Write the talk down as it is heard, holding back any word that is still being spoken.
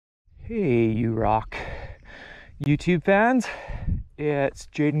Hey, you rock YouTube fans, it's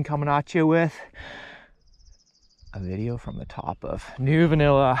Jaden coming at you with a video from the top of New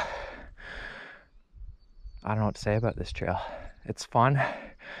Vanilla. I don't know what to say about this trail. It's fun,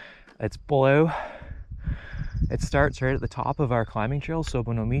 it's blue. It starts right at the top of our climbing trail,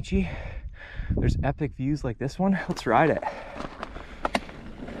 Sobo no Michi. There's epic views like this one. Let's ride it.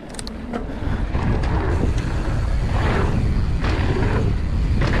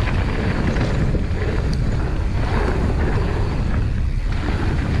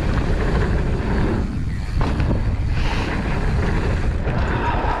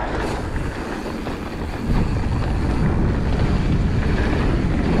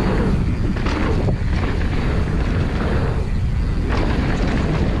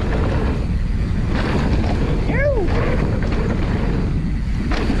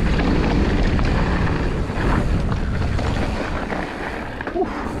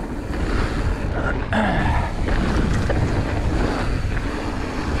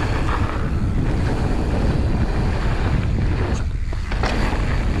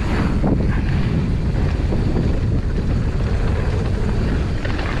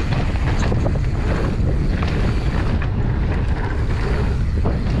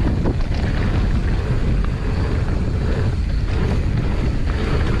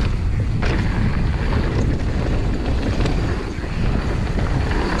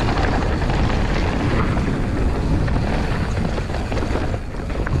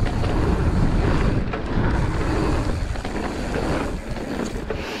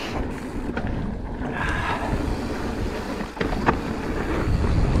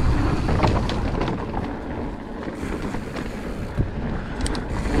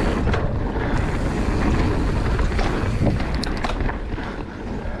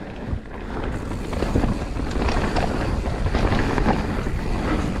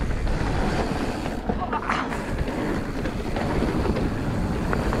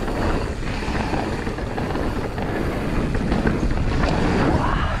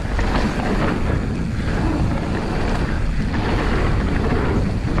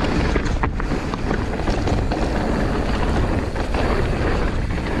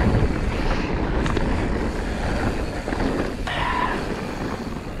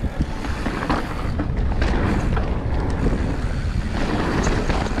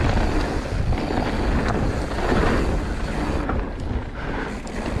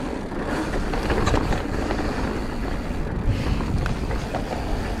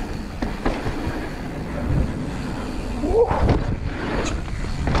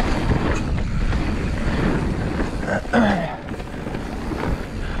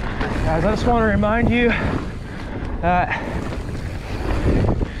 Guys, I just want to remind you that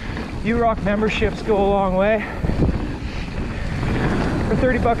U-Rock memberships go a long way. For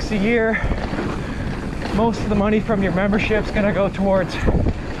 30 bucks a year, most of the money from your membership's gonna go towards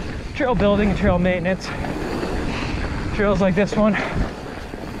trail building and trail maintenance. Trails like this one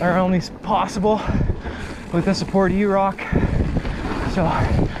are only possible with the support of U-Rock. So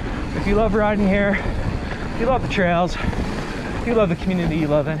if you love riding here, if you love the trails, if you love the community you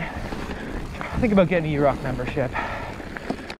live in, think about getting a U-Rock membership.